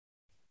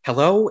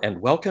Hello,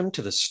 and welcome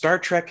to the Star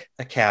Trek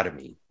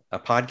Academy, a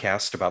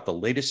podcast about the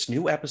latest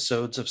new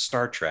episodes of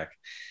Star Trek.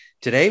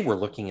 Today, we're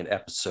looking at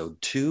episode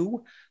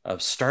 2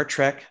 of Star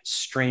Trek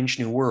Strange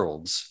New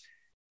Worlds,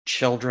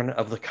 Children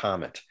of the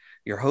Comet.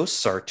 Your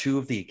hosts are two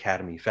of the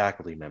Academy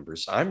faculty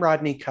members. I'm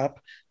Rodney Cupp,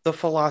 the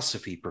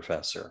philosophy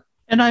professor.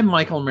 And I'm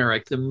Michael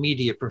Merrick, the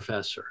media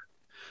professor.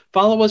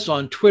 Follow us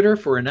on Twitter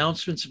for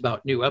announcements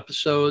about new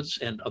episodes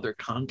and other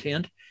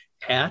content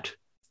at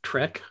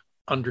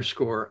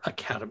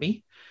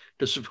Trek_Academy.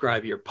 To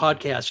subscribe your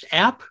podcast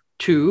app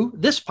to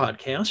this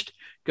podcast,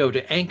 go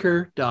to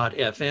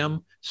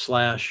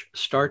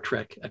anchor.fm/Star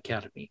Trek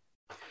Academy.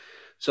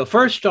 So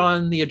first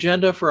on the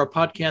agenda for our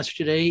podcast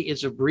today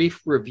is a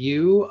brief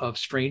review of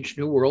Strange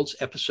New Worlds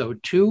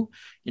episode 2,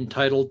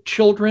 entitled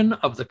Children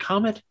of the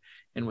Comet.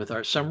 And with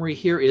our summary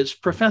here is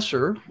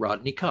Professor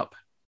Rodney Cupp.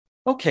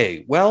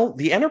 Okay, well,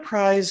 the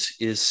Enterprise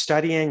is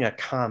studying a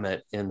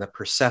comet in the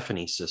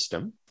Persephone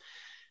system,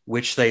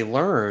 which they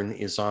learn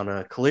is on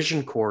a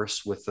collision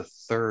course with the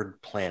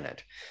third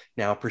planet.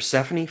 Now,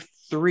 Persephone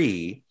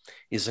 3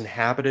 is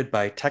inhabited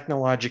by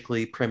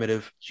technologically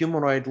primitive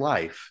humanoid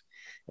life,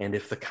 and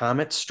if the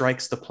comet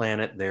strikes the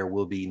planet, there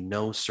will be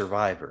no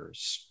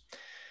survivors.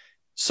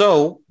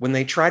 So, when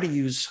they try to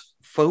use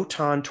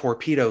photon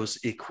torpedoes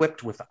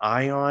equipped with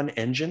ion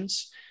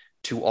engines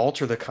to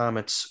alter the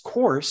comet's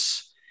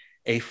course,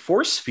 a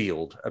force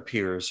field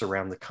appears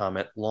around the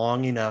comet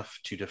long enough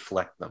to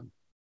deflect them.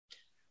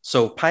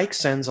 So Pike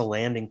sends a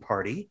landing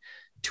party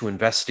to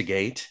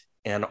investigate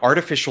an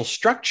artificial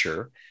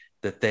structure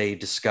that they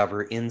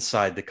discover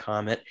inside the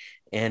comet,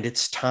 and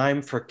it's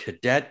time for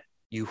Cadet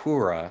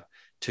Uhura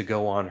to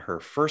go on her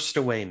first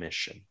away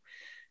mission.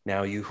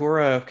 Now,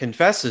 Uhura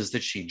confesses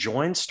that she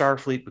joined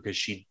Starfleet because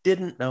she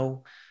didn't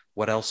know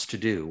what else to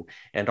do,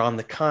 and on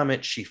the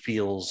comet, she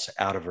feels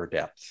out of her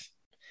depth.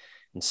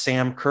 And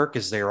Sam Kirk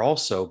is there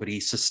also, but he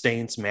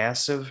sustains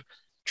massive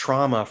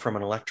trauma from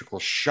an electrical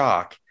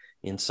shock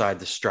inside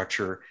the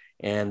structure,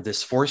 and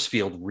this force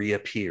field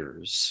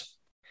reappears.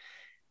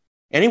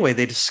 Anyway,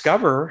 they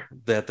discover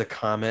that the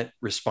comet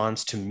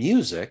responds to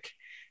music,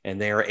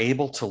 and they are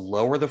able to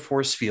lower the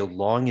force field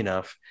long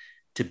enough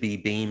to be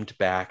beamed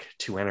back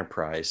to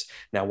Enterprise.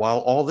 Now, while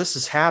all this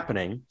is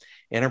happening,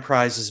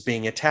 Enterprise is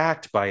being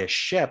attacked by a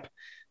ship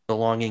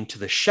belonging to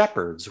the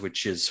Shepherds,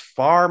 which is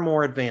far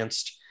more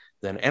advanced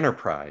than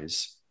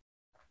Enterprise.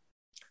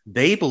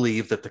 They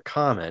believe that the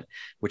comet,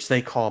 which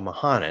they call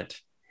Mahonet,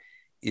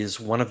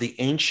 is one of the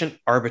ancient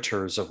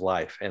arbiters of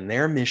life, and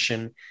their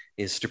mission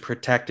is to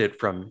protect it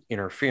from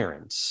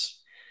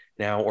interference.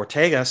 Now,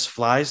 Ortegas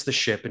flies the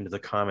ship into the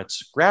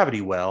comet's gravity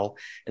well,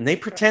 and they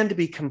pretend to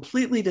be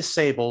completely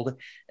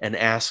disabled and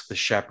ask the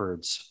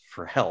Shepherds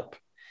for help.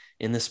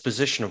 In this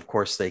position, of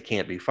course, they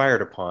can't be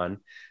fired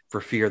upon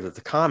for fear that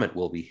the comet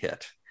will be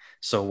hit.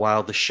 So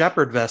while the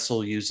Shepherd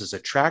vessel uses a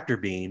tractor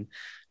beam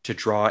to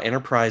draw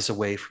Enterprise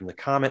away from the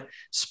comet,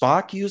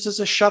 Spock uses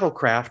a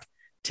shuttlecraft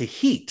to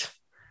heat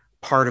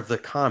part of the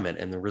comet,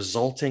 and the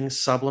resulting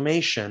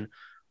sublimation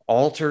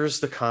alters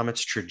the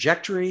comet's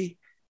trajectory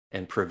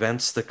and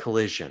prevents the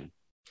collision.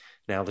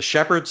 Now, the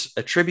Shepherds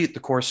attribute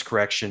the course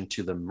correction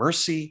to the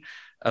mercy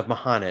of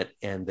Mahonet,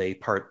 and they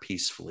part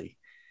peacefully.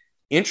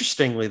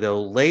 Interestingly,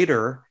 though,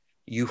 later,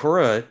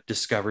 Uhura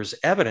discovers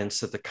evidence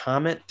that the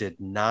comet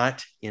did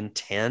not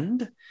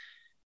intend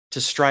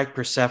to strike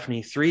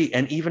Persephone 3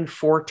 and even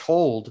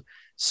foretold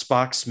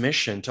Spock's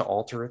mission to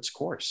alter its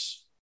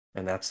course.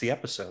 And that's the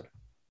episode.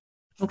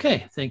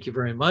 Okay, thank you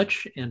very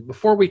much. And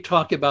before we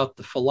talk about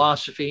the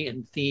philosophy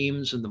and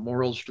themes and the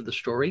morals to the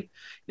story,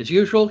 as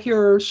usual,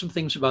 here are some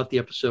things about the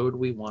episode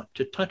we want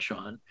to touch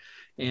on.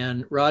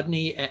 And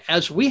Rodney,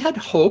 as we had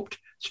hoped,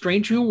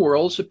 Strange New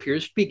Worlds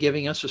appears to be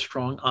giving us a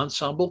strong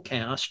ensemble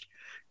cast.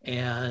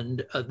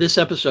 And this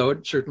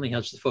episode certainly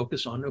has the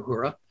focus on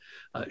Uhura.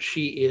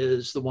 She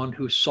is the one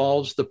who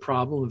solves the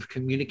problem of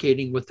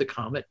communicating with the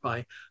comet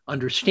by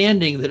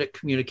understanding that it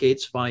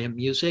communicates via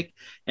music.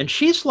 And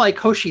she's like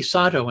Hoshi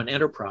Sato in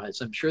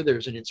Enterprise. I'm sure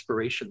there's an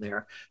inspiration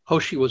there.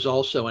 Hoshi was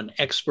also an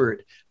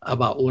expert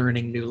about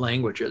learning new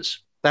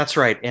languages. That's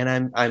right.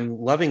 And I'm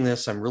loving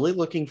this. I'm really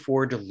looking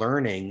forward to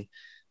learning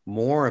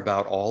more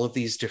about all of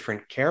these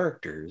different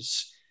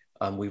characters.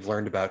 We've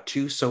learned about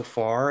 2 so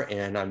far,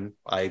 and I'm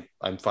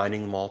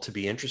finding them all to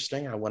be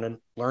interesting. I want to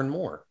learn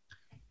more.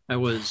 I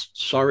was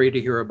sorry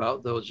to hear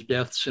about those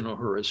deaths in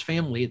Uhura's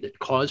family that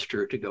caused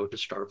her to go to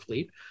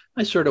Starfleet.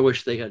 I sort of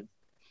wish they had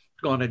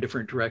gone a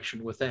different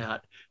direction with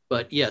that.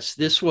 But yes,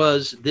 this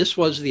was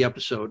the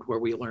episode where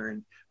we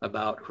learn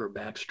about her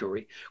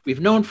backstory. We've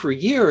known for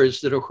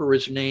years that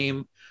Uhura's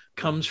name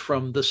comes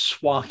from the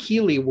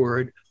Swahili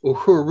word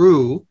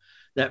uhuru.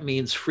 That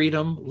means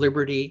freedom,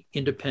 liberty,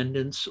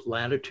 independence,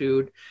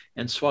 latitude.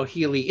 And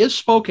Swahili is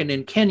spoken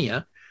in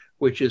Kenya,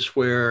 which is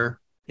where,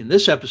 in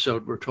this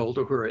episode, we're told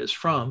Uhura is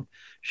from.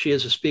 She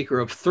is a speaker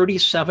of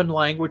 37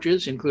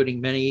 languages,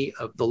 including many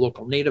of the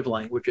local native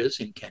languages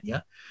in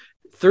Kenya.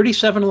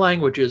 37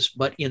 languages,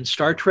 but in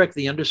Star Trek,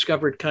 The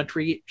Undiscovered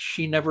Country,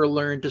 she never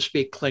learned to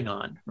speak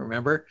Klingon.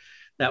 Remember?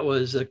 That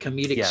was a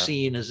comedic Yeah.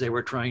 scene as they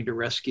were trying to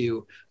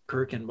rescue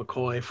Kirk and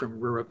McCoy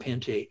from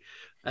Rurapinti.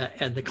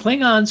 And the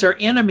Klingons are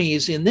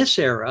enemies in this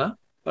era,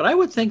 but I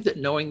would think that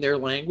knowing their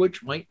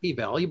language might be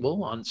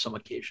valuable on some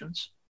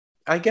occasions.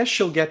 I guess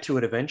she'll get to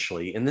it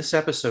eventually. In this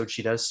episode,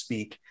 she does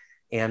speak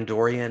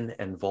Andorian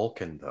and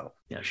Vulcan, though.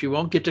 Yeah, she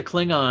won't get to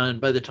Klingon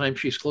by the time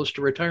she's close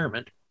to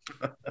retirement.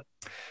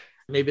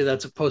 Maybe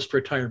that's a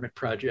post-retirement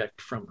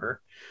project from her.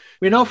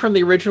 We know from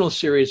the original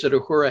series that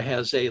Uhura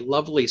has a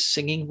lovely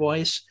singing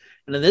voice.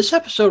 And in this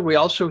episode, we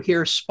also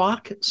hear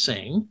Spock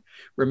sing.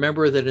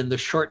 Remember that in the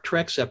Short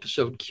Treks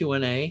episode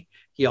Q&A,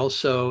 he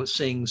also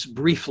sings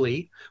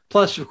briefly.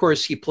 Plus, of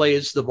course, he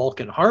plays the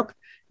Vulcan harp.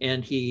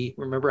 And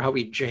remember how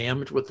he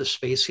jammed with the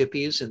space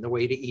hippies in The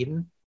Way to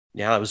Eden?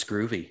 Yeah, that was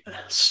groovy.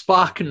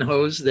 Spock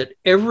knows that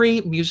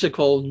every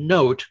musical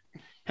note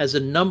has a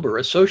number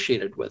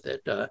associated with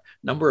it, a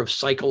number of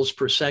cycles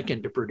per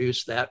second to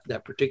produce that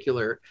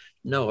particular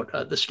note.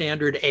 The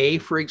standard A,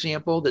 for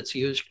example, that's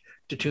used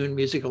to tune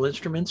musical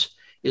instruments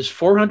is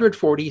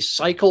 440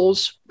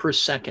 cycles per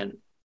second.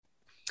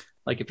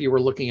 Like if you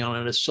were looking on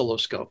an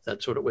oscilloscope,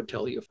 that's what it would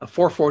tell you. A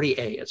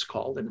 440A, it's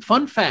called. And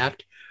fun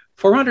fact,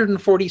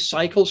 440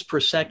 cycles per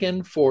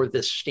second for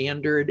the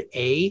standard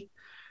A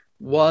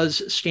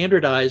was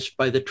standardized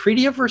by the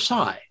Treaty of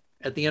Versailles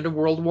at the end of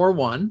World War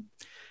I.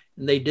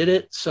 And they did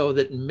it so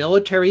that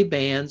military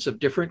bands of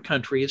different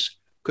countries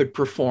could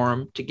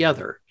perform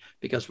together,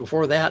 because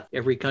before that,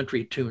 every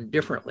country tuned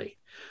differently.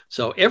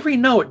 So every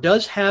note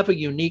does have a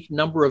unique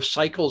number of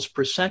cycles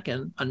per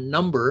second, a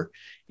number.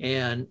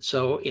 And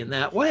so in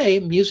that way,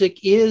 music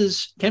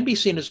can be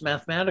seen as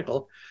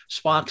mathematical.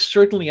 Spock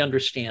certainly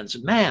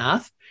understands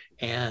math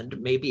and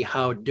maybe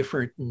how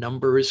different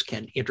numbers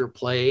can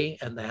interplay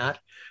and that.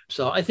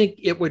 So I think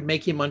it would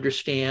make him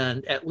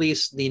understand at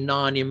least the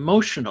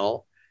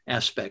non-emotional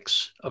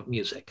aspects of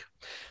music.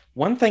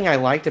 One thing I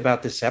liked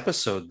about this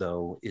episode,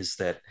 though, is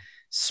that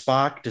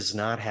Spock does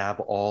not have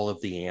all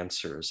of the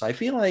answers. I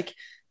feel like,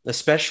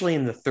 especially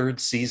in the third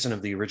season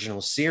of the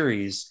original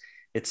series,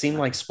 it seemed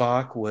like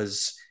Spock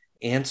was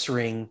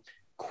answering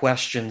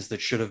questions that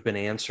should have been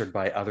answered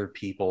by other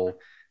people,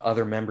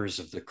 other members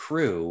of the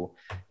crew.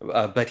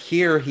 But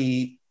here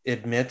he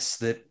admits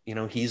that,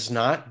 he's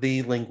not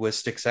the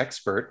linguistics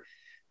expert.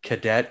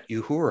 Cadet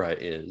Uhura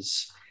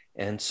is.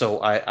 And so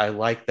I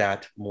like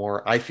that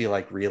more, I feel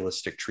like,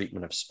 realistic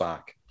treatment of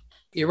Spock.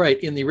 You're right.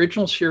 In the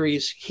original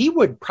series, he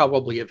would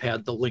probably have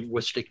had the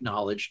linguistic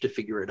knowledge to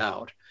figure it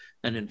out.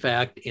 And in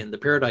fact, in the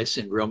Paradise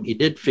Syndrome, he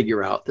did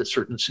figure out that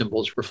certain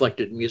symbols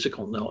reflected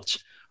musical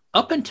notes.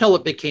 Up until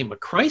it became a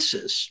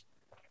crisis,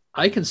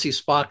 I can see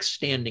Spock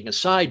standing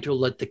aside to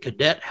let the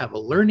cadet have a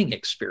learning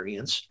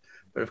experience.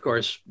 But of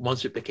course,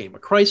 once it became a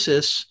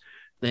crisis,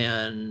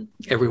 then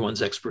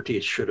everyone's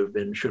expertise should have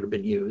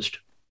been used.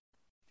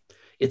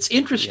 It's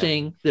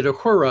interesting that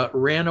Uhura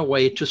ran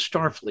away to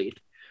Starfleet,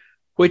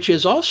 which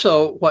is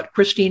also what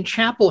Christine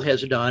Chapel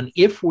has done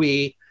if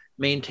we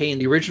maintain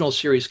the original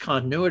series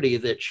continuity,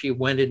 that she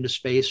went into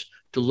space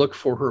to look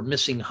for her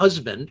missing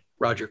husband,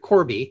 Roger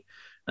Corby.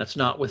 That's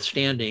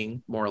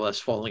notwithstanding more or less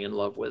falling in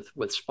love with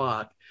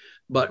Spock.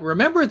 But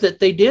remember that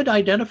they did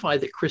identify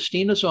that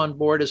Christina's on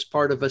board as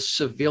part of a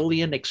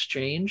civilian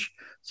exchange.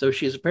 So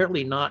she's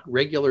apparently not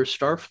regular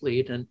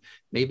Starfleet. And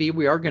maybe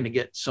we are going to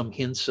get some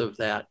hints of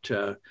that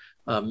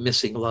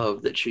missing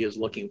love that she is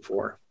looking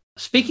for.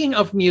 Speaking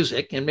of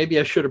music, and maybe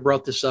I should have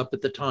brought this up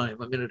at the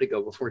time a minute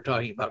ago before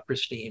talking about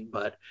Christine,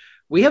 but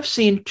we have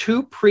seen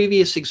two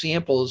previous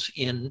examples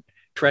in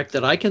Trek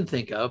that I can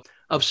think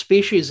of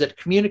species that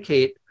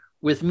communicate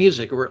with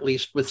music, or at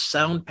least with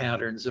sound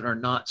patterns that are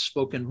not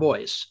spoken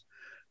voice.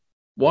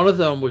 One of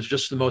them was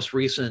just the most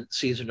recent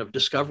season of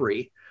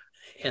Discovery,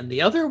 and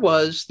the other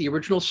was the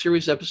original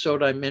series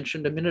episode I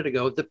mentioned a minute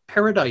ago, the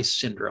Paradise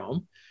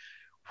Syndrome,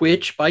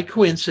 which by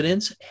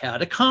coincidence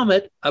had a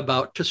comet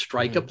about to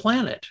strike a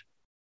planet.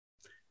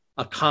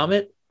 A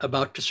comet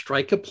about to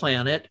strike a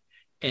planet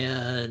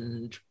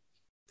and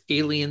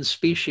alien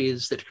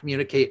species that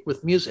communicate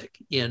with music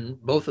in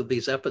both of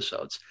these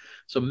episodes.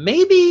 So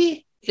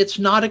maybe it's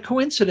not a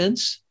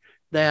coincidence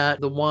that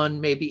the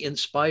one maybe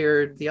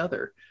inspired the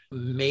other.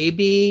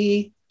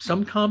 Maybe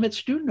some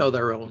comets do know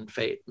their own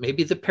fate.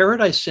 Maybe the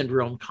Paradise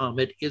Syndrome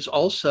comet is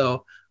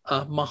also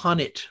a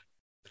Mahanit.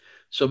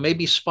 So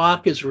maybe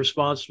Spock is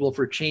responsible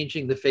for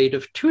changing the fate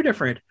of two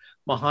different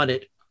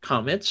Mahanit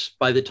comets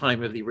by the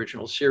time of the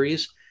original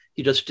series.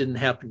 He just didn't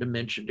happen to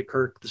mention to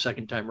Kirk the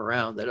second time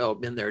around that, oh,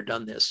 been there,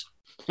 done this.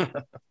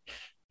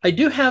 I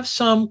do have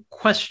some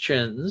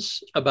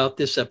questions about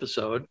this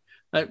episode.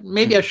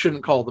 Maybe I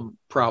shouldn't call them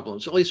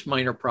problems, at least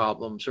minor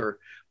problems or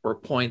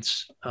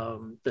points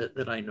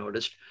that I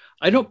noticed.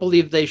 I don't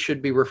believe they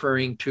should be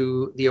referring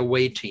to the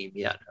away team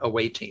yet,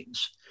 away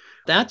teams.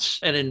 That's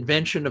an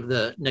invention of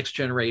the Next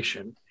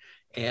Generation.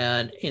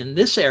 And in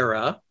this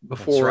era,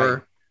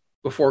 before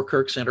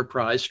Kirk's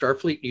Enterprise,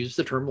 Starfleet used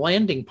the term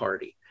landing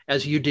party,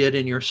 as you did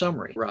in your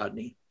summary,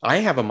 Rodney. I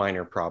have a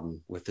minor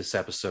problem with this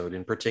episode,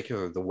 in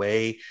particular, the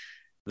way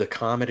the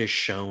comet is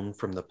shown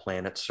from the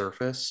planet's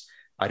surface.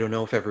 I don't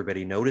know if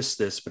everybody noticed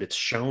this, but it's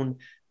shown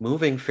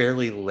moving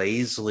fairly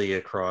lazily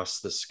across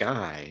the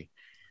sky.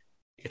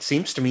 It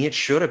seems to me it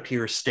should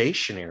appear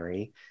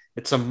stationary.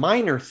 It's a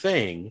minor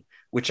thing,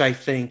 which I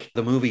think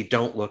the movie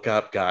Don't Look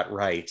Up got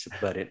right,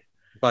 but it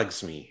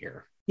bugs me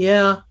here.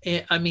 Yeah,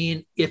 I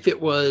mean, if it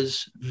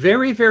was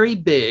very, very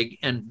big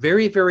and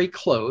very, very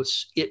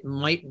close, it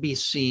might be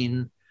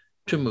seen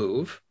to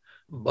move.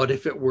 But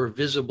if it were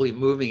visibly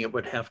moving, it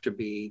would have to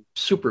be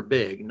super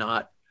big,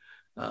 not.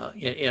 And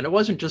it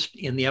wasn't just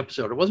in the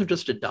episode, it wasn't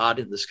just a dot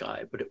in the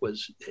sky, but it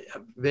was a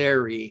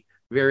very,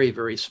 very,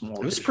 very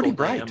small. It was pretty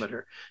bright.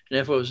 Diameter. And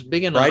if it was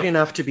big enough. Bright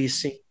enough to be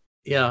seen.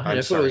 Yeah, and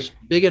if it was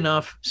big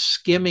enough,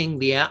 skimming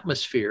the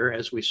atmosphere,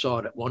 as we saw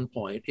it at one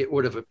point, it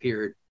would have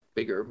appeared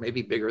bigger,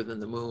 maybe bigger than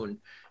the moon,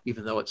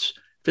 even though it's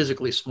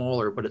physically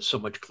smaller, but it's so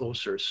much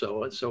closer.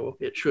 So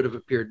it should have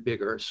appeared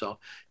bigger. So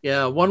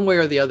yeah, one way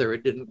or the other,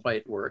 it didn't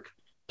quite work.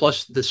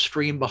 Plus the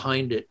stream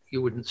behind it,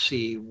 you wouldn't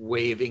see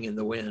waving in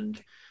the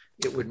wind.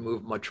 It would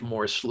move much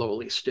more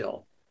slowly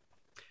still.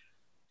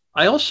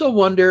 I also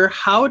wonder,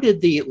 how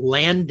did the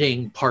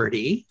landing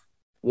party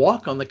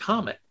walk on the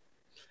comet?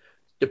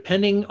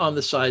 Depending on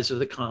the size of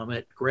the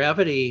comet,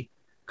 gravity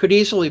could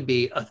easily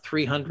be a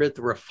 300th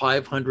or a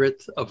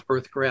 500th of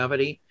Earth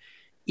gravity.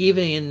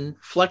 Even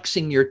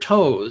flexing your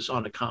toes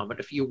on a comet,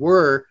 if you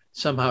were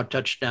somehow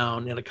touched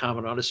down in a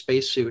comet on a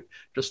spacesuit,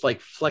 just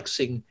like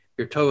flexing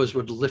your toes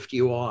would lift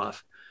you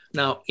off.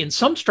 Now, in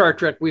some Star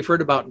Trek, we've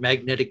heard about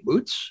magnetic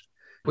boots,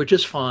 which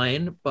is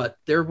fine, but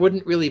there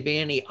wouldn't really be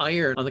any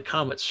iron on the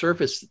comet's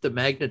surface that the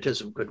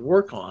magnetism could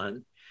work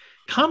on.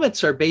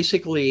 Comets are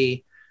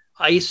basically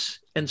ice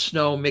and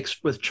snow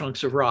mixed with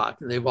chunks of rock.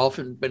 And they've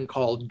often been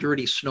called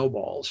dirty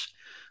snowballs.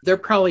 There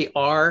probably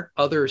are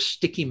other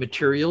sticky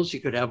materials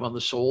you could have on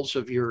the soles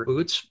of your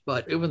boots,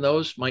 but even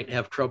those might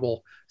have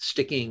trouble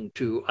sticking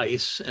to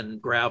ice and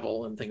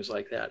gravel and things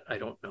like that. I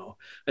don't know.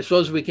 I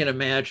suppose we can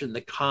imagine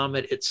the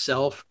comet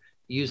itself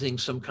using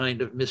some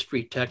kind of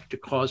mystery tech to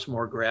cause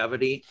more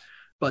gravity.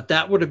 But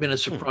that would have been a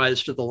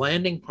surprise to the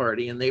landing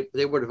party, and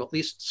they would have at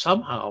least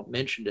somehow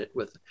mentioned it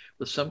with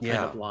some kind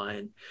of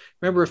line.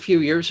 Remember a few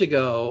years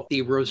ago,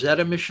 the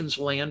Rosetta mission's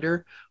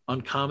lander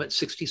on Comet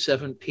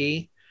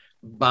 67P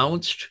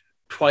bounced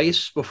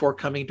twice before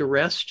coming to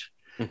rest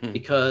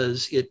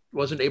because it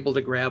wasn't able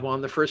to grab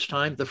on the first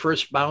time. The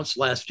first bounce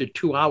lasted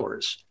 2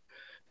 hours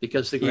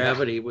because the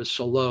gravity was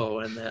so low,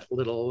 and that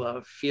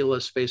little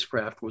Fila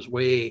spacecraft was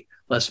way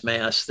less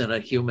mass than a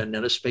human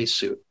in a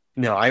spacesuit.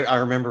 No, I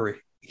remember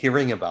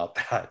hearing about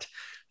that.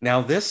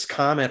 Now, this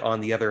comet,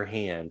 on the other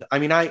hand, I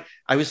mean, I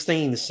was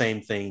thinking the same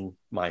thing,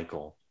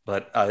 Michael,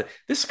 but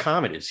this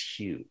comet is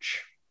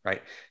huge,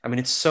 right? I mean,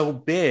 it's so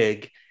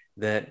big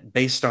that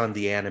based on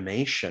the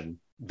animation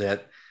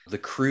that the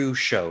crew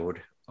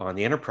showed on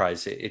the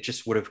Enterprise, it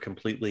just would have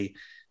completely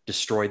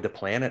destroyed the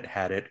planet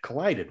had it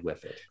collided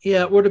with it.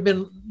 Yeah, it would have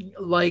been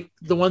like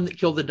the one that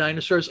killed the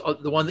dinosaurs.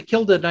 The one that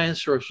killed the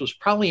dinosaurs was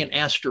probably an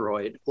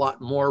asteroid, a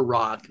lot more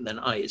rock than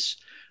ice,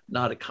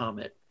 not a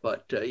comet.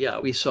 But yeah,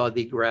 we saw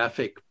the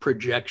graphic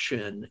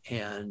projection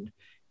and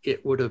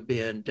it would have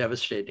been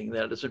devastating.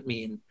 That doesn't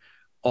mean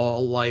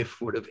all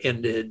life would have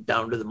ended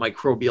down to the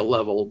microbial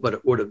level, but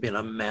it would have been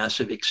a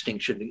massive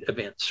extinction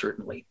event,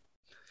 certainly.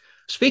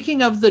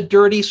 Speaking of the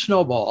dirty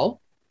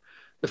snowball,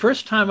 the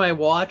first time I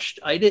watched,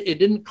 it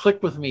didn't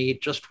click with me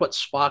just what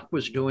Spock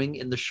was doing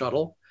in the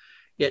shuttle.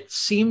 It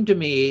seemed to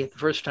me, the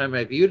first time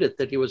I viewed it,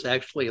 that he was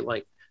actually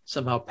like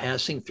somehow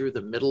passing through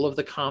the middle of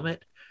the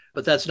comet,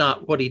 but that's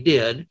not what he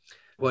did.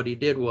 What he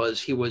did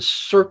was he was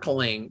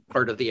circling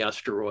part of the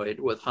asteroid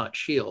with hot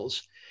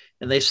shields.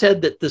 And they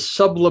said that the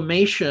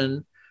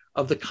sublimation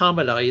of the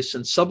comet ice,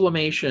 and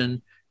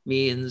sublimation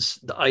means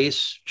the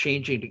ice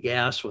changing to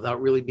gas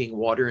without really being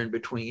water in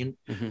between.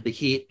 The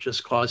heat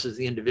just causes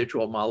the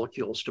individual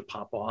molecules to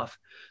pop off.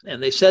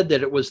 And they said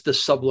that it was the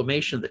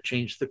sublimation that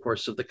changed the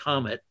course of the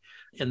comet.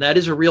 And that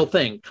is a real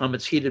thing.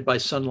 Comets heated by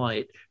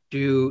sunlight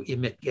do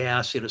emit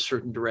gas in a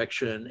certain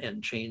direction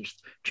and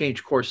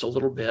change course a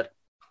little bit,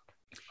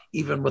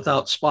 even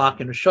without Spock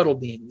and a shuttle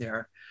being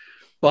there.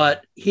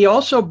 But he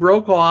also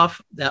broke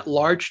off that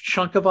large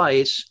chunk of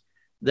ice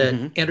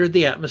that entered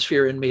the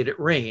atmosphere and made it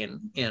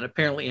rain. And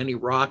apparently any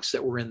rocks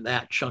that were in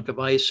that chunk of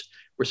ice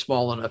were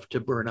small enough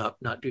to burn up,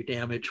 not do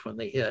damage when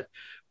they hit.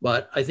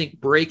 But I think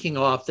breaking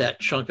off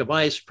that chunk of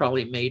ice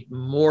probably made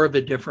more of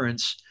a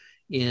difference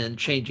in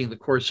changing the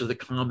course of the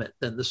comet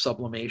than the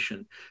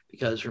sublimation.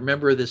 Because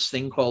remember this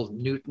thing called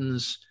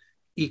Newton's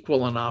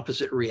equal and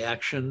opposite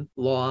reaction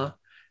law?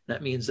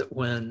 That means that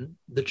when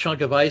the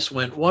chunk of ice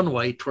went one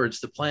way towards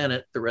the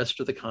planet, the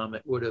rest of the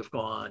comet would have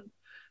gone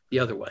the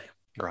other way.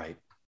 Right.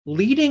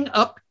 Leading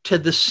up to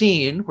the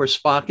scene where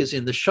Spock is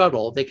in the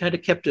shuttle, they kind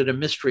of kept it a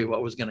mystery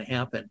what was going to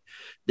happen.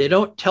 They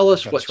don't tell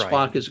us what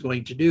Spock is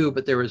going to do,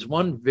 but there is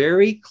one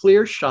very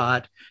clear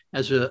shot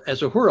as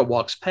Uhura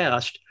walks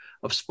past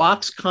of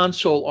Spock's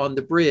console on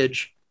the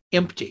bridge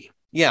empty.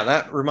 Yeah,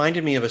 that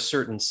reminded me of a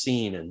certain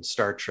scene in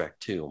Star Trek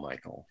too,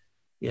 Michael.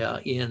 Yeah,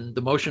 in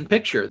the motion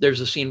picture, there's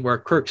a scene where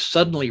Kirk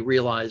suddenly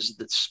realizes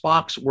that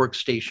Spock's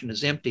workstation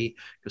is empty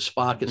because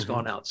Spock has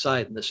gone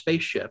outside in the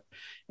spaceship.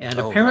 And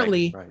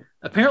apparently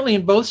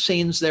in both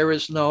scenes, there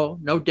is no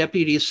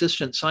deputy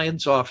assistant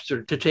science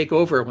officer to take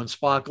over when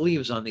Spock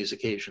leaves on these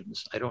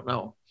occasions. I don't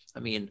know. I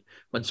mean,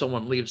 when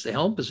someone leaves the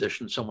helm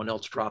position, someone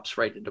else drops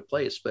right into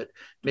place, but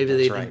maybe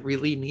they didn't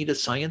really need a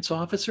science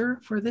officer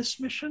for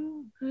this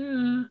mission.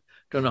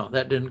 Don't know.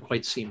 That didn't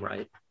quite seem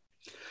right.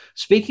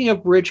 Speaking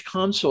of bridge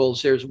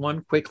consoles, there's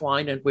one quick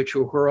line in which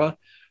Uhura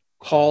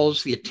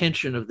calls the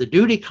attention of the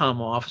duty comm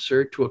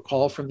officer to a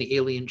call from the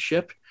alien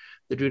ship.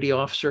 The duty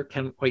officer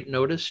hadn't quite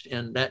noticed,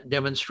 and that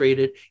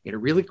demonstrated in a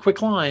really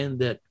quick line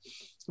that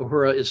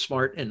Uhura is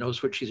smart and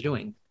knows what she's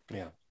doing.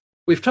 Yeah.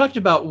 We've talked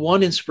about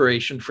one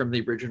inspiration from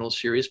the original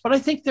series, but I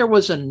think there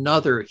was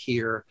another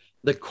here,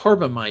 the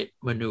Corbomite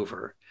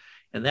maneuver.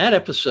 In that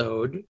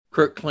episode,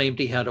 Kirk claimed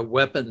he had a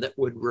weapon that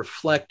would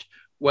reflect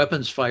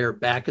weapons fire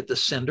back at the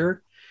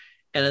sender.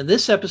 And in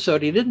this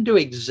episode, he didn't do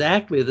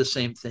exactly the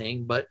same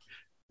thing, but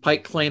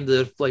Pike claimed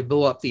that if they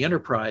blew up the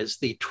Enterprise,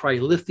 the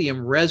trilithium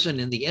resin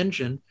in the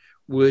engine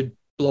would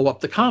blow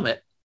up the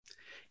Comet.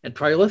 And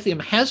trilithium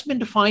has been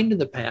defined in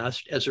the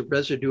past as a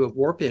residue of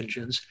warp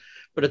engines,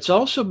 but it's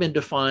also been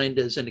defined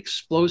as an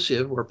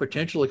explosive or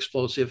potential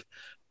explosive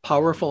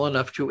powerful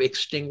enough to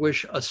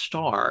extinguish a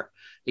star,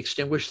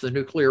 extinguish the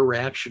nuclear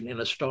reaction in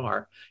a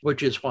star,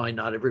 which is why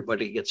not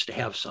everybody gets to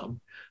have some.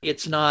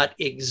 It's not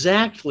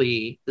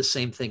exactly the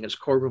same thing as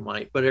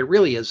Corbomite, but it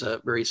really is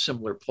a very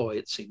similar ploy,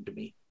 it seemed to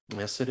me.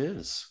 Yes, it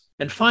is.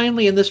 And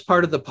finally, in this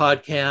part of the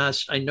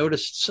podcast, I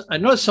noticed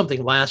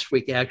something last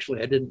week,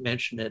 actually. I didn't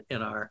mention it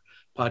in our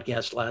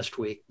podcast last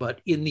week,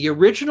 but in the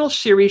original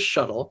series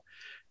shuttle,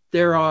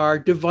 there are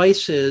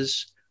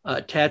devices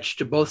attached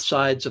to both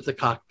sides of the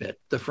cockpit,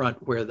 the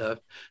front where the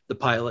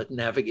pilot and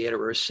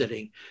navigator are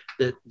sitting,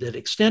 that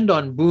extend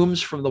on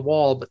booms from the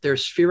wall, but they're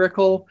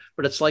spherical,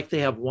 but it's like they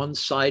have one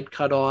side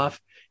cut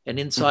off, and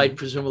inside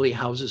presumably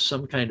houses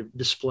some kind of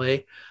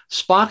display.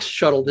 Spock's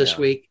shuttle this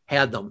week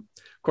had them.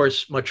 Of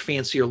course, much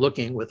fancier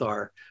looking with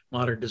our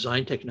modern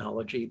design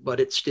technology, but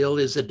it still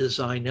is a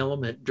design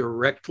element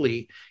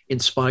directly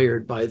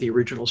inspired by the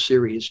original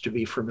series to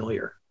be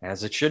familiar.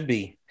 As it should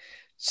be.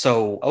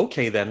 So,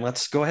 okay, then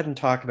let's go ahead and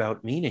talk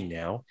about meaning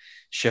now.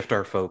 Shift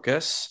our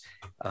focus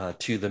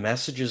to the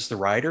messages the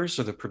writers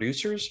or the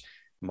producers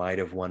might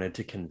have wanted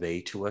to convey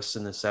to us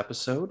in this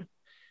episode.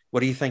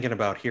 What are you thinking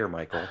about here,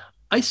 Michael?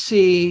 I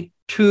see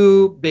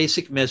two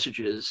basic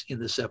messages in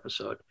this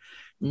episode.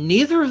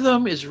 Neither of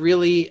them is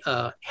really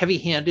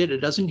heavy-handed.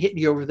 It doesn't hit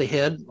you over the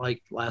head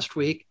like last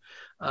week.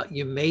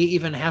 You may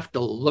even have to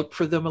look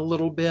for them a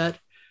little bit.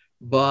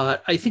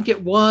 But I think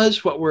it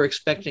was what we're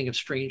expecting of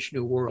Strange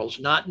New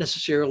Worlds, not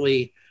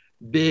necessarily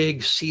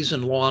big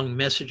season-long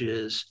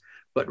messages,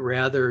 but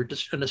rather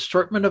just an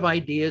assortment of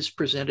ideas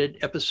presented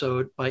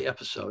episode by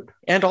episode.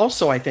 And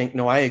also, I think,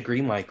 I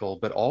agree, Michael,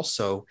 but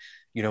also,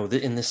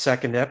 in the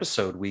second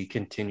episode, we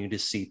continue to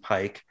see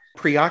Pike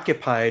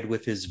preoccupied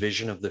with his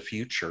vision of the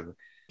future.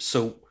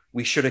 So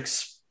we should,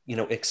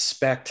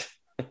 expect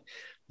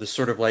the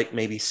sort of like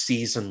maybe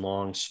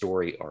season-long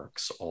story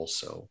arcs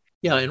also.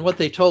 Yeah, and what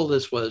they told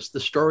us was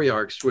the story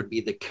arcs would be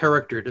the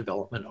character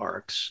development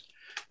arcs.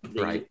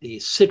 The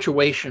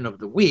situation of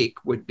the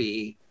week would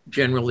be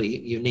generally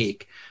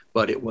unique,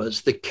 but it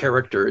was the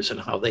characters and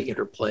how they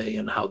interplay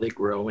and how they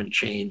grow and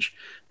change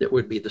that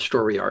would be the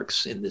story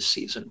arcs in this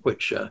season,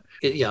 which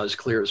is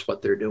clear as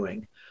what they're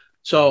doing.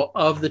 So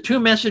of the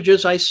two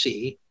messages I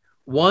see,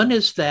 one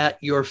is that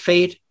your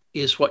fate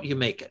is what you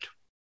make it.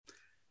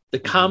 The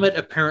Comet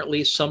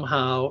apparently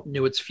somehow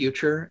knew its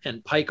future,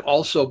 and Pike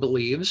also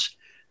believes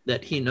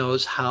that he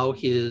knows how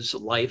his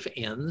life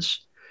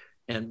ends.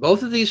 And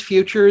both of these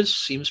futures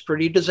seems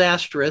pretty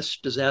disastrous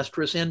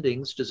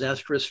endings,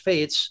 disastrous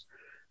fates.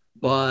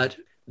 But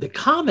the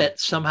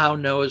Comet somehow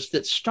knows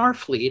that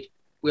Starfleet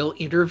will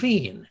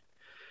intervene.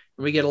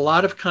 And we get a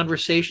lot of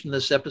conversation in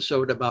this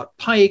episode about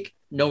Pike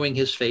knowing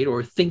his fate,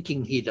 or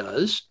thinking he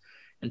does,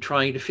 and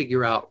trying to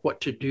figure out what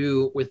to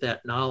do with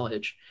that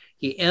knowledge.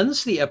 He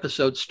ends the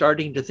episode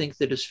starting to think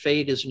that his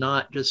fate is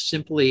not just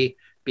simply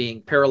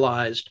being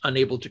paralyzed,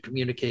 unable to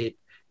communicate,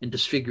 and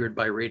disfigured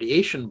by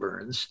radiation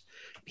burns.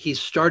 He's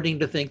starting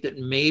to think that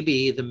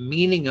maybe the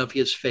meaning of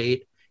his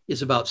fate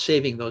is about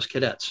saving those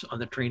cadets on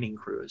the training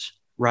crews.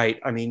 Right.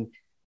 I mean,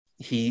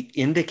 he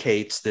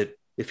indicates that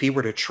if he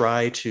were to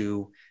try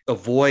to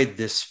avoid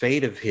this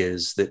fate of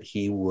his, that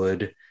he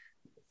would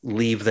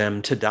leave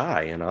them to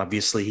die. And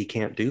obviously he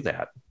can't do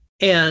that.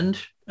 And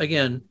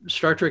again,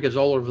 Star Trek is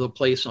all over the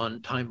place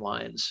on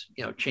timelines,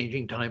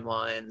 changing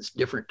timelines,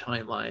 different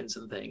timelines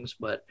and things.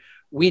 But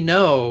we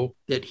know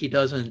that he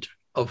doesn't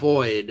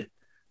avoid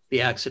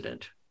the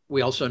accident.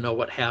 We also know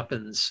what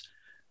happens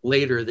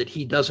later that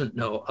he doesn't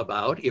know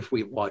about if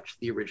we've watched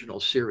the original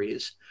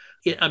series.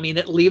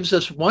 It leaves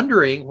us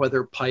wondering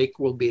whether Pike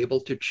will be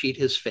able to cheat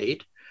his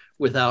fate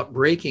without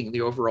breaking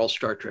the overall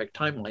Star Trek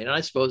timeline. And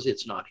I suppose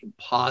it's not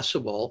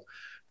impossible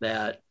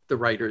that the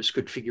writers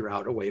could figure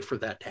out a way for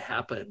that to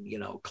happen,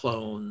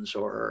 clones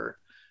or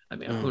I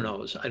mean, who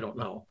knows? I don't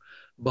know.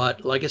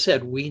 But like I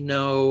said, we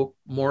know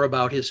more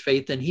about his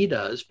fate than he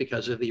does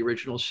because of the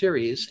original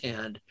series.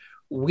 And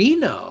we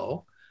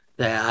know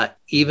that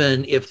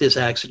even if this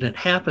accident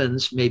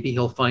happens, maybe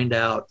he'll find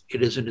out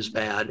it isn't as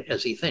bad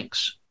as he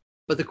thinks.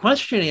 But the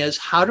question is,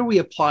 how do we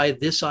apply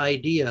this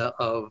idea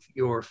of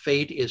your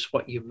fate is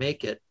what you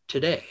make it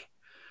today?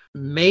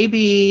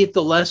 Maybe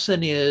the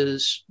lesson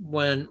is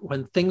when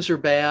things are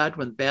bad,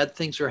 when bad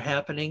things are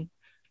happening,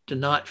 to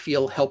not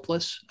feel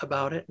helpless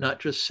about it, not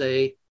just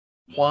say,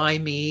 why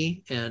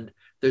me? And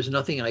there's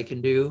nothing I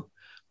can do,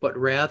 but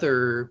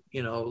rather,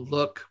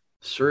 look,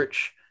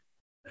 search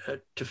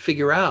to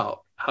figure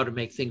out how to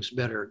make things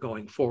better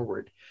going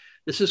forward.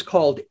 This is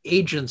called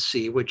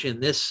agency, which in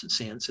this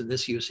sense, in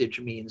this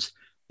usage, means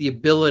the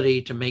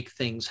ability to make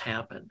things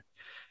happen.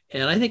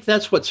 And I think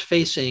that's what's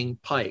facing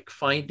Pike,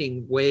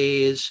 finding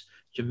ways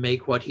to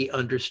make what he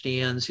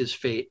understands his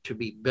fate to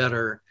be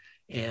better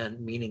and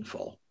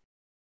meaningful.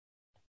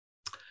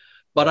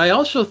 But I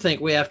also think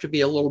we have to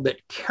be a little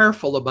bit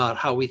careful about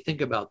how we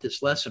think about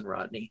this lesson,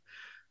 Rodney.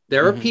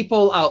 There are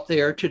people out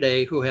there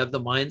today who have the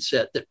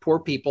mindset that poor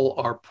people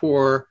are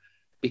poor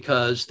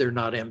because they're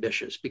not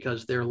ambitious,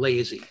 because they're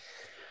lazy,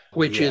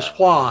 which is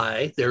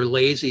why they're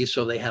lazy.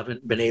 So they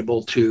haven't been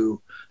able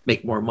to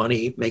make more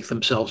money, make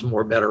themselves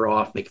more better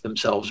off, make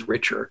themselves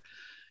richer.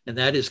 And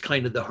that is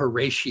kind of the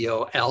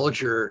Horatio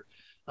Alger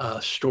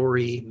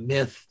story,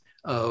 myth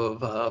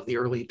of the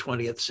early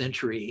 20th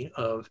century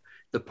of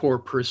the poor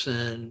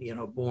person,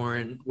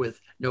 born with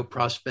no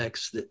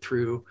prospects, that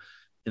through,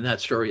 in that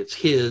story, it's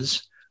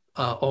his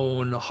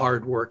own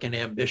hard work and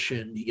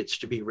ambition, he gets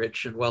to be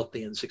rich and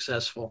wealthy and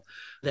successful.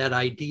 That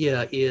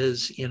idea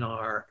is in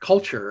our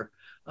culture,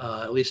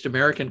 at least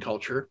American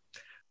culture.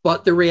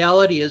 But the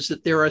reality is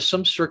that there are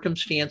some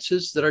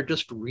circumstances that are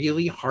just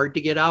really hard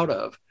to get out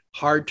of,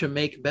 hard to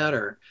make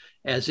better,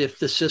 as if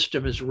the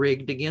system is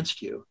rigged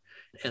against you.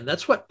 And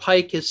that's what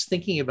Pike is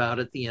thinking about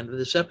at the end of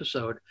this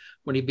episode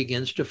when he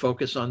begins to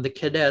focus on the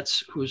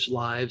cadets whose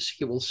lives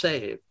he will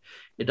save.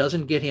 It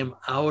doesn't get him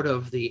out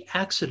of the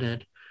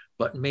accident,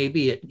 but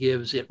maybe it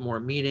gives it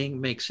more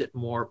meaning, makes it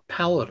more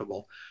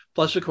palatable.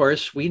 Plus, of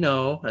course, we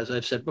know, as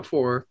I've said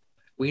before,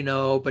 we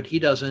know, but he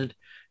doesn't,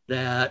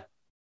 that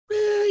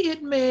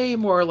it may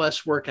more or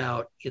less work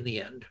out in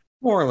the end.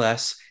 More or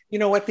less.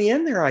 At the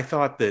end there, I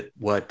thought that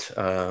what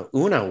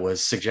Una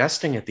was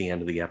suggesting at the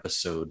end of the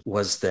episode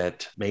was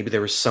that maybe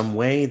there was some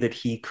way that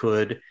he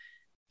could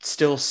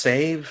still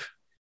save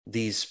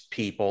these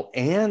people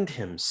and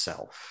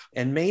himself.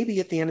 And maybe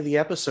at the end of the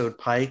episode,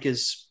 Pike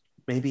is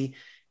maybe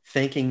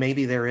thinking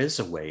maybe there is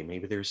a way,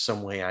 maybe there's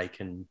some way I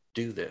can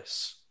do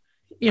this.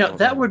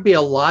 That would be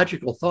a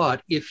logical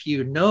thought. If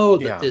you know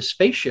that this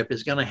spaceship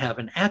is going to have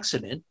an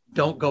accident,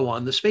 don't go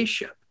on the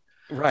spaceship.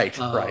 Right.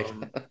 Of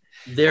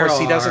course,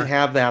 he doesn't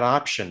have that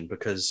option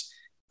because,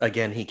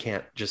 again, he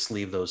can't just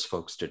leave those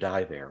folks to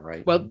die there,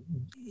 right? Well,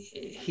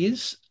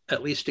 he's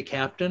at least a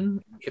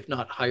captain, if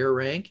not higher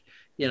rank.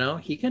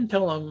 He can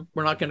tell them,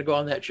 we're not going to go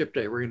on that ship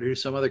today. We're going to do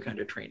some other kind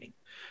of training.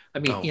 I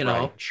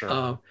mean,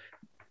 sure.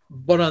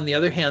 But on the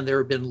other hand, there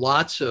have been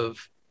lots of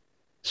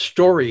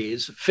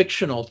stories,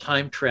 fictional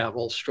time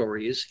travel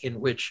stories, in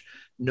which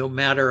no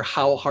matter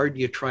how hard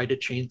you try to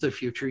change the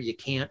future, you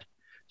can't.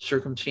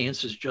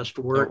 Circumstances just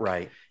work.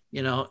 Right.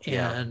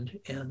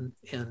 And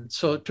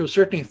so to a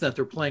certain extent,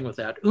 they're playing with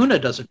that. Una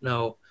doesn't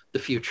know the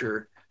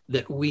future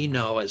that we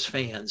know as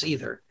fans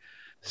either.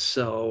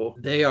 So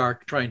they are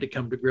trying to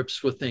come to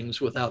grips with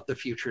things without the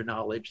future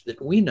knowledge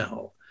that we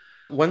know.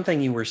 One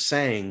thing you were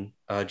saying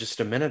just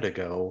a minute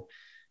ago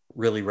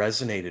really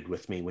resonated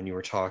with me when you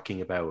were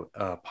talking about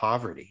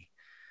poverty.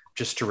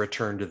 Just to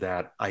return to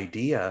that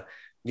idea,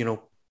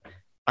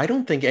 I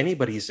don't think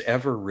anybody's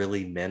ever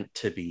really meant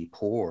to be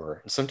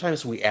poor.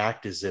 Sometimes we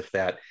act as if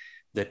that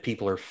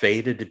people are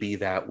fated to be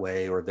that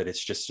way, or that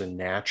it's just a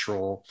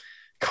natural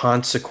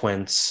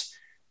consequence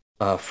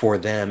for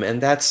them.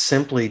 And that's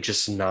simply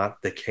just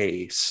not the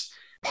case.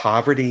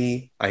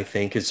 Poverty, I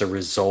think, is a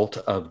result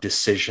of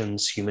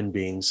decisions human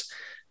beings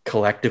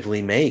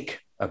collectively make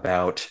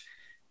about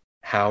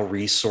how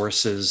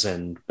resources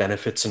and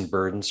benefits and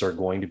burdens are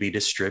going to be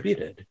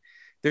distributed.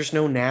 There's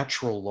no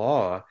natural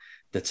law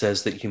that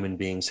says that human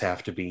beings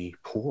have to be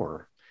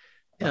poor.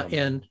 Yeah,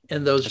 and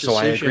those decisions,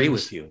 so I agree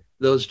with you.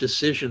 Those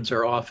decisions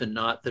are often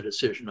not the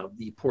decision of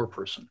the poor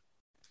person.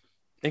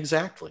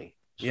 Exactly.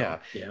 So, yeah.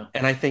 Yeah.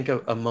 And I think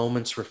a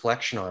moment's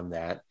reflection on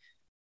that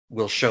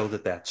will show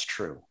that that's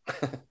true.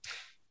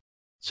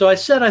 So I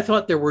said I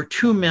thought there were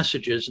two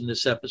messages in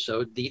this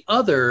episode. The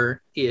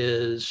other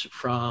is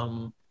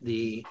from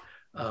the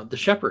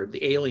shepherd,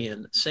 the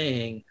alien,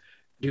 saying,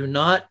 "Do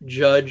not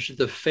judge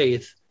the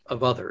faith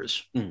of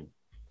others."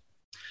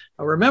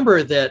 Now,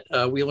 remember that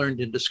we learned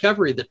in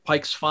Discovery that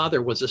Pike's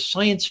father was a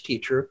science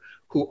teacher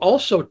who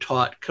also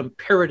taught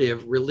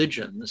comparative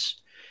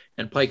religions.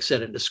 And Pike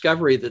said in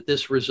Discovery that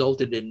this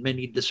resulted in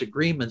many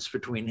disagreements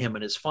between him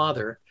and his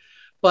father.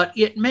 But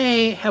it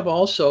may have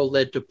also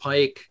led to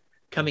Pike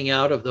coming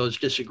out of those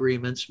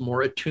disagreements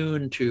more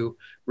attuned to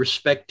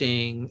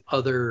respecting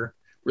other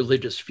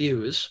religious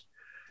views.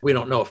 We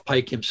don't know if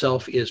Pike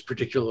himself is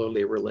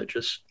particularly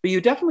religious. But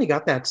you definitely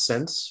got that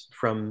sense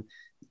from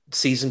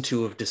season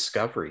 2 of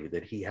Discovery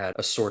that he had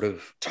a sort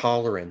of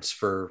tolerance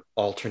for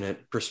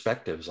alternate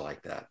perspectives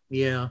like that.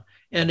 Yeah.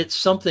 And it's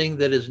something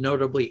that is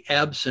notably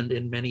absent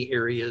in many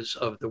areas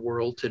of the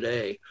world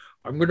today.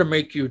 I'm going to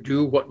make you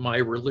do what my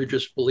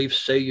religious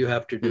beliefs say you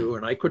have to do.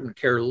 And I couldn't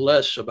care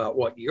less about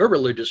what your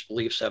religious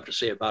beliefs have to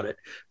say about it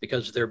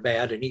because they're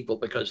bad and evil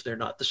because they're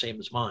not the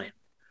same as mine.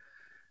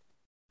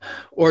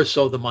 Or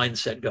so the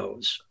mindset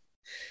goes.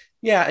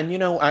 Yeah, and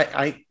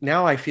I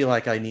now I feel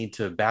like I need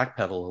to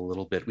backpedal a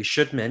little bit. We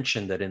should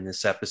mention that in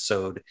this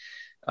episode,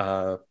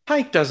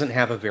 Pike doesn't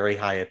have a very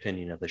high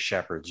opinion of the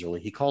shepherds,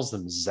 really. He calls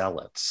them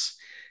zealots,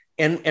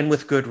 and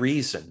with good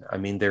reason. I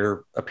mean,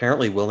 they're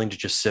apparently willing to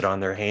just sit on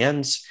their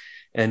hands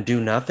and do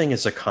nothing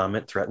as a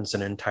comet threatens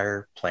an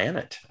entire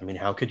planet. I mean,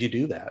 how could you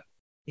do that?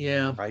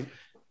 Yeah. Right.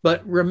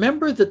 But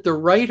remember that the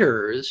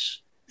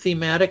writers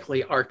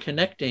thematically are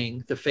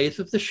connecting the faith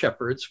of the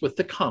shepherds with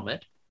the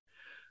comet,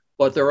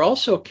 but they're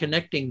also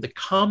connecting the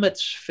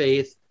comet's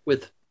faith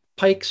with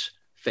Pike's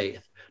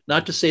faith.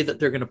 Not to say that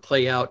they're going to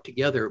play out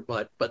together,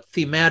 but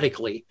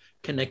thematically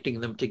connecting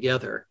them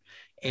together.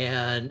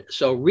 And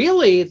so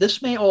really,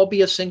 this may all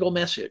be a single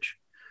message.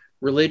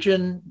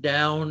 Religion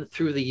down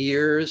through the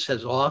years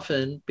has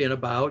often been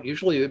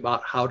usually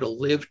about how to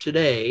live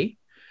today,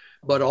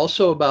 but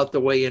also about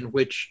the way in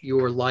which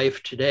your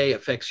life today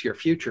affects your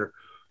future,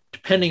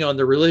 depending on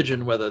the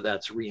religion, whether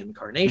that's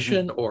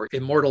reincarnation or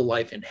immortal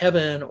life in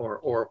heaven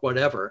or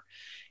whatever.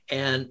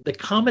 And the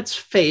comet's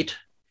fate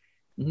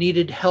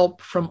needed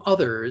help from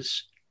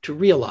others to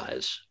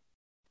realize.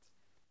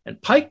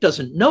 And Pike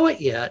doesn't know it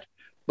yet,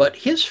 but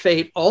his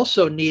fate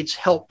also needs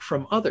help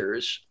from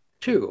others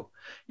too.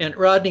 And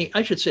Rodney,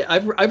 I should say,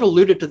 I've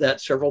alluded to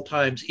that several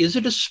times. Is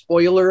it a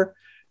spoiler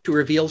to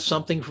reveal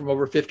something from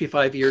over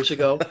 55 years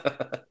ago?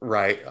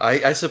 Right.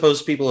 I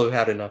suppose people have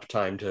had enough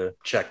time to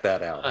check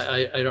that out.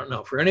 I don't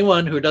know. For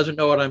anyone who doesn't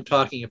know what I'm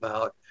talking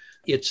about,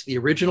 it's the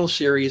original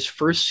series,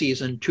 first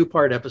season,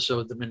 2-part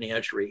episode, The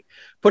Menagerie.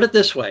 Put it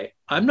this way.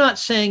 I'm not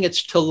saying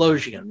it's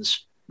Telosians,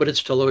 but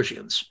it's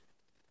Telosians.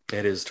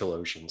 It is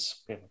Telosians.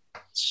 Yeah.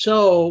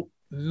 So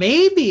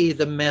maybe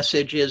the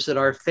message is that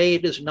our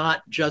fate is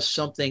not just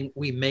something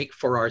we make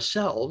for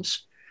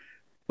ourselves,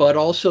 but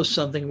also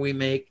something we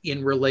make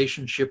in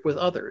relationship with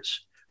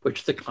others,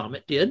 which the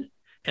comet did,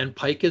 and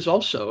Pike is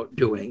also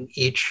doing,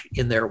 each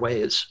in their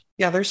ways.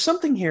 Yeah, there's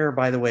something here,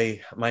 by the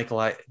way,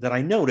 Michael, that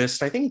I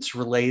noticed. I think it's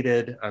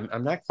related.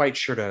 I'm not quite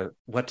sure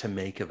what to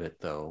make of it,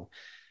 though.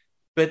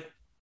 But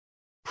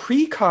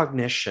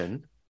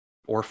precognition,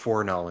 or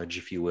foreknowledge,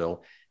 if you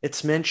will,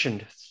 it's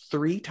mentioned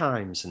 3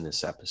 times in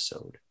this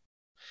episode.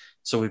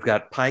 So we've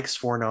got Pike's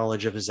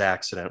foreknowledge of his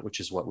accident, which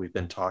is what we've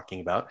been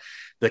talking about.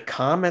 The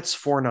comet's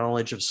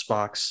foreknowledge of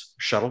Spock's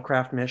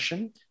shuttlecraft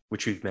mission,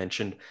 which we've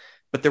mentioned.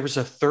 But there was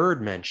a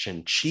third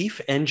mention,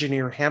 Chief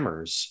Engineer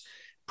Hemmer's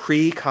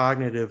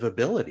precognitive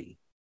ability.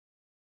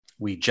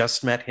 We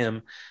just met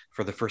him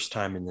for the first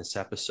time in this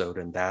episode,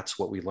 and that's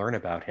what we learn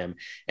about him.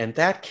 And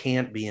that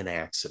can't be an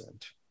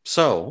accident.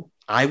 So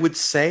I would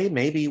say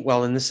maybe,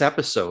 well, in this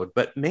episode,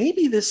 but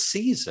maybe this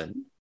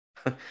season,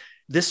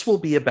 this will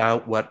be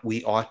about what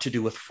we ought to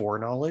do with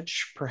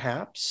foreknowledge,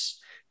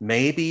 perhaps.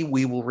 Maybe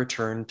we will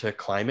return to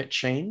climate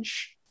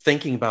change.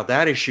 Thinking about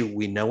that issue,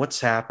 we know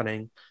what's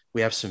happening.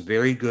 We have some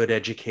very good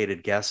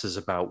educated guesses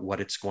about what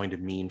it's going to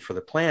mean for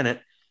the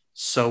planet.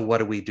 So what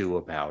do we do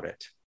about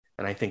it?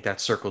 And I think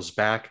that circles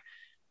back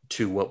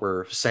to what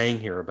we're saying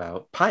here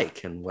about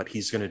Pike and what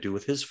he's going to do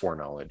with his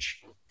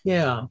foreknowledge.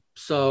 Yeah.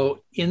 So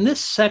in this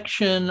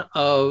section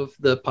of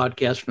the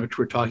podcast in which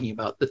we're talking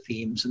about the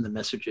themes and the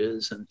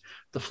messages and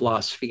the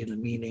philosophy and the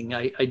meaning,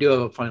 I do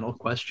have a final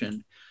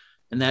question.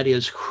 And that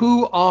is,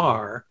 who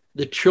are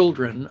the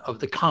children of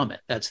the comet?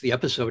 That's the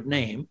episode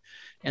name.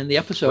 And the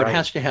episode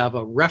has to have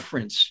a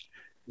reference.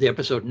 The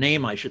episode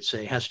name, I should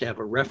say, has to have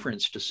a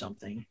reference to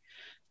something.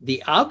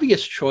 The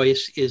obvious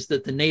choice is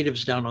that the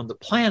natives down on the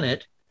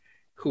planet,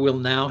 who will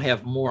now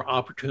have more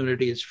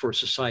opportunities for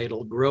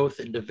societal growth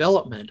and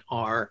development,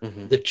 are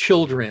the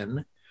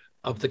children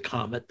of the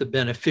comet, the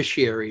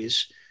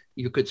beneficiaries,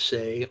 you could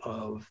say,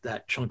 of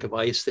that chunk of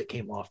ice that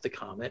came off the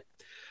comet.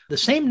 The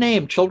same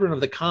name, Children of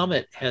the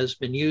Comet, has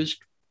been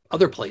used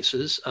other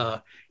places.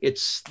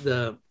 It's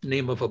the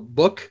name of a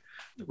book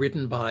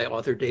written by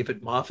author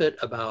David Moffat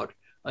about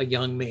a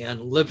young man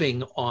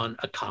living on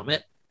a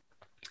comet.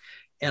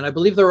 And I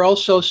believe there are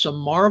also some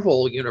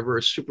Marvel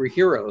Universe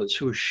superheroes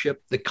whose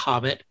ship, the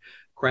Comet,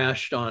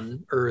 crashed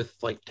on Earth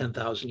like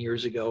 10,000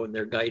 years ago, and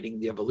they're guiding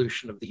the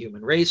evolution of the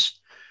human race.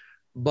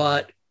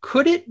 But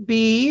could it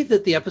be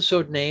that the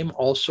episode name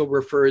also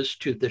refers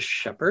to the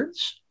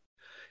shepherds?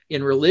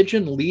 In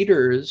religion,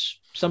 leaders,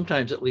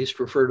 sometimes at least,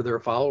 refer to their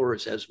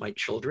followers as my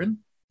children.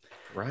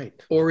 Right.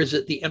 Or is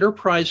it the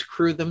Enterprise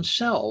crew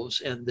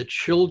themselves, and the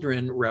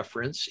children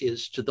reference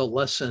is to the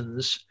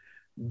lessons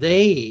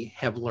they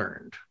have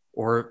learned?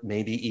 Or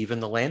maybe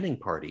even the landing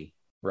party,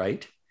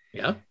 right?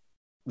 Yeah.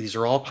 These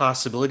are all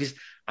possibilities.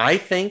 I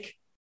think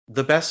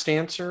The best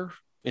answer,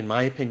 in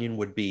my opinion,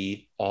 would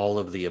be all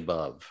of the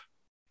above.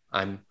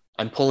 I'm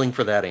pulling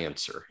for that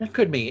answer. That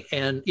could be,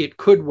 and it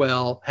could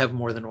well have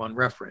more than one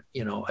referent,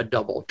 a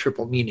double,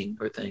 triple meaning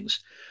or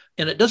things.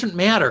 And it doesn't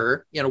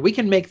matter, we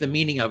can make the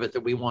meaning of it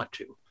that we want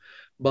to,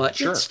 but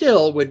Sure. It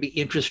still would be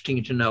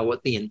interesting to know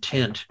what the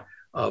intent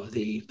of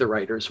the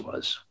writers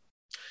was.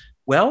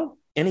 Well,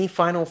 any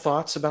final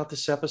thoughts about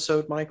this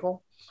episode,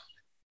 Michael?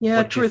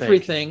 Yeah, two or three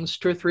things.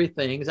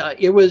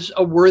 It was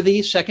a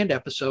worthy second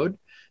episode,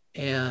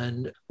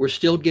 and we're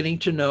still getting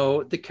to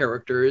know the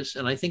characters.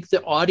 And I think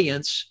the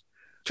audience,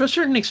 to a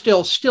certain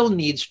extent, still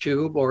needs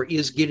to or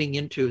is getting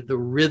into the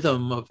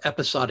rhythm of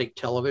episodic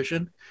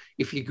television.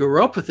 If you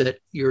grew up with it,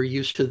 you're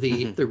used to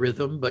the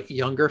rhythm, but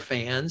younger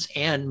fans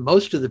and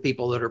most of the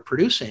people that are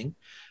producing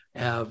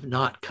have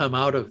not come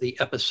out of the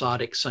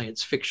episodic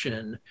science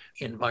fiction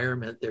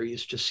environment. They're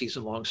used to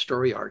season-long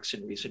story arcs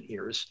in recent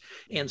years.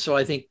 And so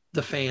I think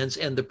the fans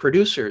and the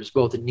producers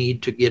both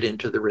need to get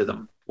into the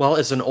rhythm. Well,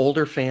 as an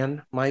older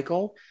fan,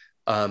 Michael,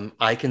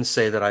 I can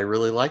say that I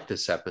really like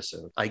this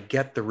episode. I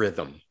get the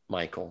rhythm,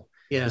 Michael.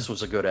 Yeah. This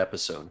was a good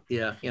episode.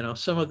 Yeah.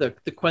 Some of the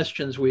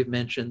questions we've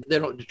mentioned, they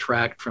don't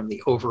detract from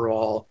the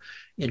overall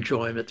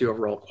enjoyment, the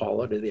overall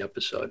quality of the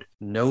episode.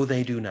 No,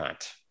 they do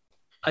not.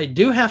 I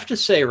do have to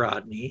say,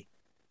 Rodney,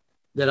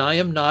 that I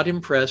am not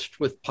impressed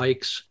with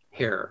Pike's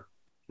hair.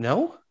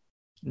 No?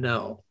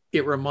 No.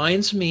 It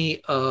reminds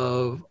me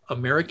of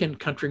American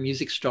country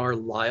music star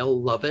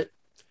Lyle Lovett,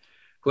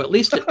 who at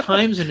least at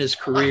times in his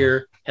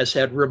career has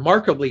had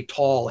remarkably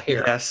tall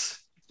hair.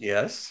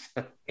 Yes.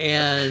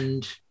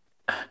 And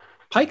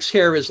Pike's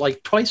hair is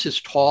like twice as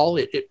tall.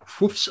 It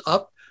hoofs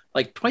up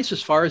like twice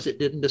as far as it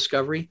did in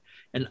Discovery.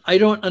 And I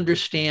don't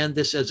understand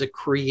this as a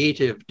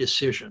creative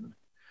decision.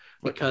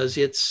 Because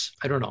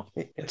I don't know.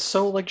 It's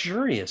so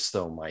luxurious,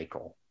 though,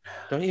 Michael.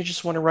 Don't you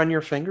just want to run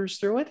your fingers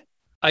through it?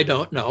 I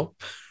don't know.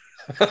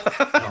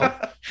 No,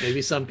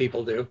 maybe some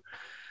people do.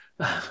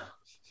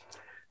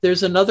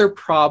 There's another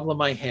problem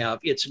I have.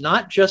 It's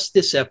not just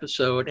this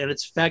episode, and in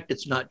fact,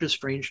 it's not just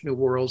Strange New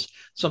Worlds,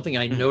 something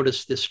I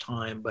noticed this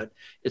time, but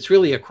it's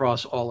really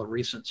across all of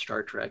recent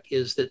Star Trek,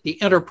 is that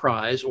the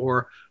Enterprise,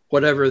 or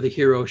whatever the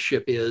hero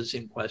ship is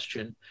in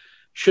question,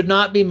 should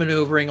not be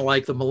maneuvering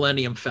like the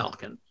Millennium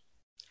Falcon.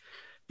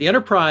 The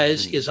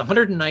Enterprise is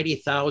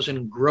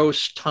 190,000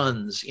 gross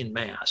tons in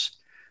mass,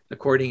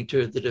 according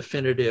to the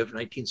definitive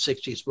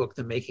 1960s book,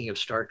 The Making of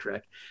Star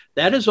Trek.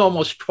 That is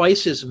almost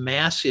twice as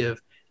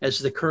massive as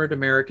the current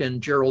American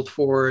Gerald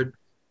Ford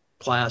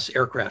class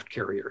aircraft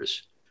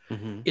carriers.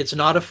 It's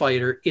not a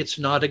fighter. It's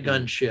not a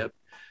gunship.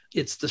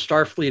 It's the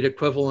Starfleet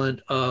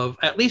equivalent of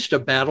at least a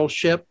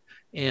battleship.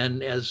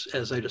 And as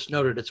I just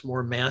noted, it's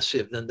more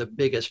massive than the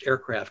biggest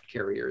aircraft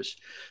carriers.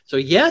 So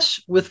yes,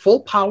 with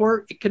full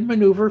power, it can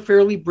maneuver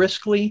fairly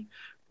briskly,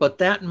 but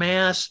that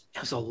mass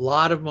has a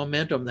lot of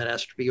momentum that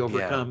has to be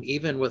overcome,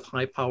 even with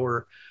high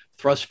power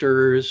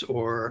thrusters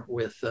or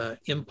with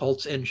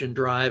impulse engine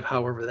drive,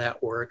 however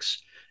that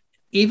works.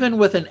 Even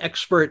with an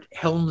expert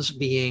helms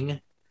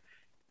being,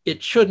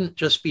 it shouldn't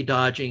just be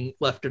dodging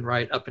left and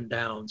right, up and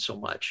down so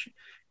much.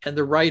 And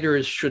the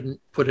writers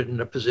shouldn't put it in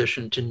a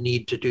position to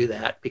need to do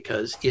that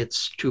because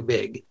it's too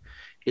big.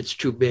 It's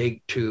too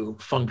big to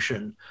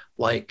function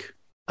like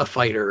a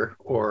fighter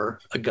or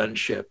a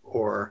gunship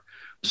or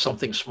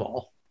something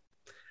small.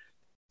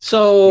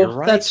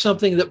 So that's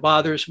something that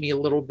bothers me a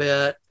little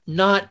bit.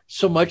 Not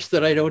so much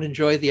that I don't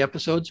enjoy the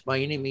episodes by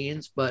any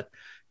means, but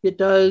it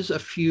does a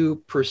few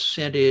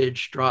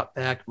percentage drop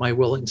back my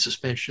willing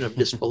suspension of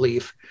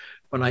disbelief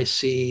when I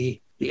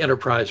see the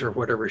Enterprise or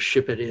whatever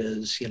ship it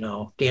is,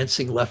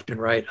 dancing left and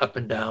right, up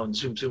and down,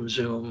 zoom, zoom,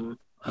 zoom.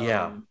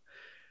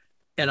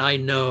 And I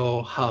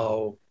know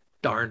how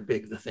darn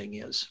big the thing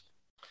is.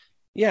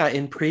 Yeah,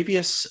 in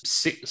previous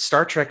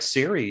Star Trek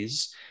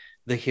series,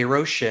 the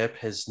hero ship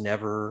has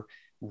never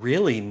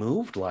really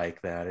moved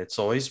like that. It's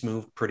always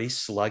moved pretty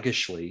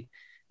sluggishly,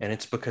 and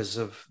it's because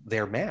of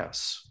their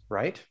mass,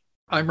 right?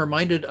 I'm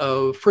reminded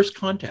of First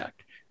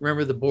Contact.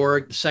 Remember the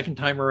Borg, the second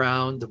time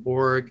around, the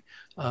Borg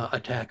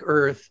attack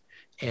Earth,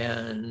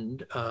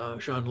 and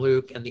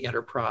Jean-Luc and the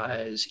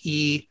Enterprise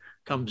E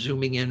come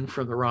zooming in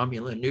from the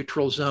Romulan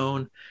neutral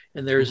zone.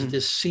 And there's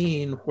this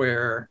scene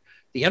where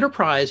the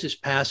Enterprise is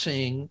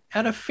passing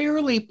at a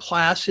fairly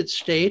placid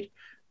state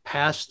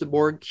past the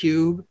Borg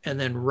cube. And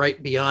then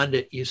right beyond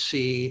it, you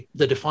see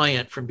the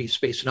Defiant from Deep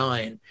Space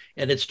Nine,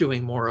 and it's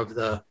doing more of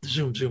the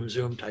zoom, zoom,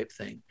 zoom type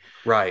thing.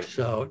 Right.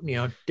 So,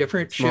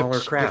 different Smaller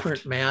ships, craft.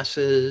 different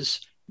masses,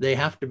 they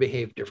have to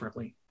behave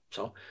differently.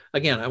 So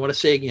again, I want to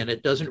say again,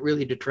 it doesn't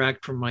really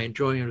detract from my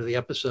enjoyment of the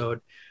episode,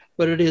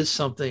 but it is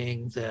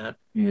something that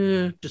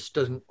just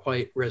doesn't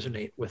quite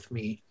resonate with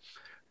me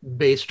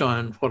based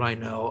on what I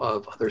know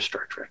of other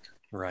Star Trek.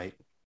 Right.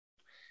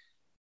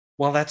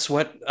 Well, that's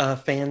what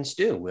fans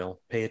do. We'll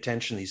pay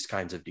attention to these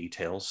kinds of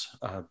details.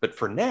 But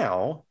for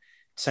now,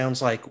 it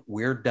sounds like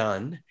we're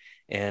done.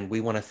 And we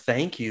want to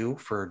thank you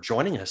for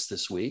joining us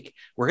this week.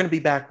 We're going to be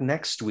back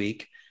next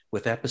week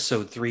with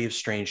episode 3 of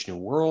Strange New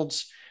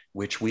Worlds.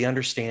 which we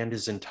understand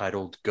is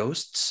entitled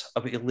Ghosts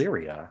of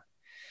Illyria.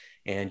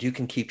 And you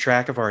can keep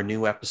track of our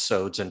new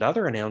episodes and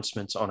other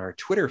announcements on our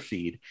Twitter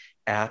feed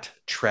at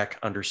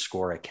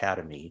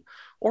Trek_Academy,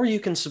 or you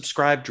can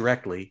subscribe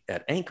directly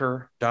at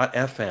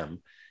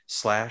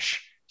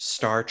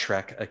anchor.fm/Star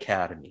Trek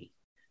Academy.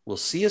 We'll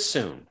see you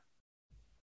soon.